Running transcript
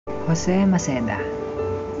Jose Maceda,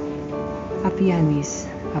 a pianist,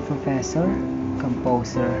 a professor,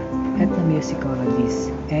 composer, ethnomusicologist,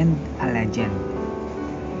 and a legend.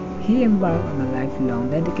 He embarked on a lifelong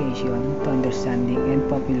dedication to understanding and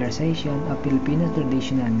popularization of Filipino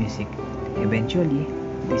traditional music. Eventually,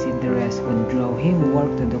 this interest would draw him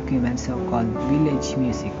work to document so-called village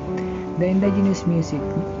music, the indigenous music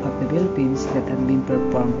of the Philippines that had been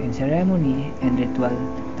performed in ceremony and ritual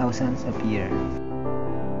thousands of years.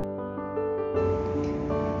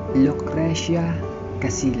 Lucrecia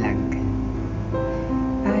Casilag,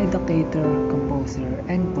 an educator, composer,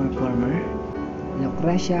 and performer.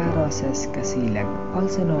 Lucrecia Roses Casilag,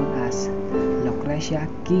 also known as Lucrecia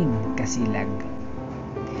King Casilag,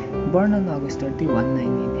 born on August 31,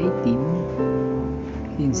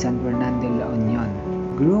 1918 in San Fernando, La Union,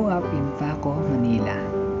 grew up in Paco, Manila.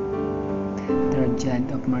 Third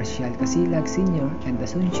child of Marcial Casilag Sr. and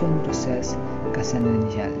Asuncion Roses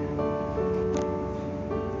Casanansyal.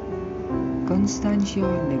 Constancio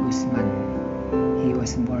de Guzman. He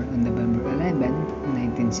was born on November 11,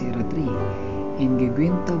 1903 in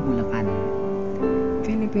Guiguinto, Bulacan,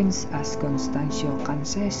 Philippines as Constancio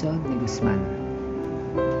Canseso de Guzman.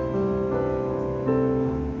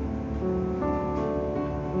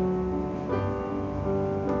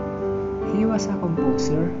 He was a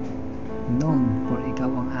composer known for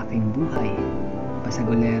Ikaw Ang Aking Buhay,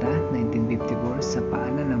 Pasagolera 1954, Sa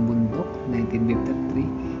Paanan ng Bundok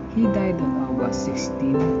 1953. He died on August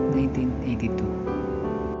 16, 1982.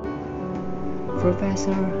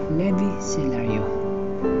 Professor Levi Celario,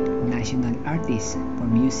 National Artist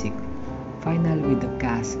for Music, final with the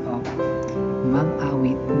cast of Mang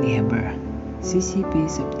Awit ni Heber,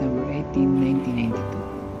 CCP, September 18, 1992.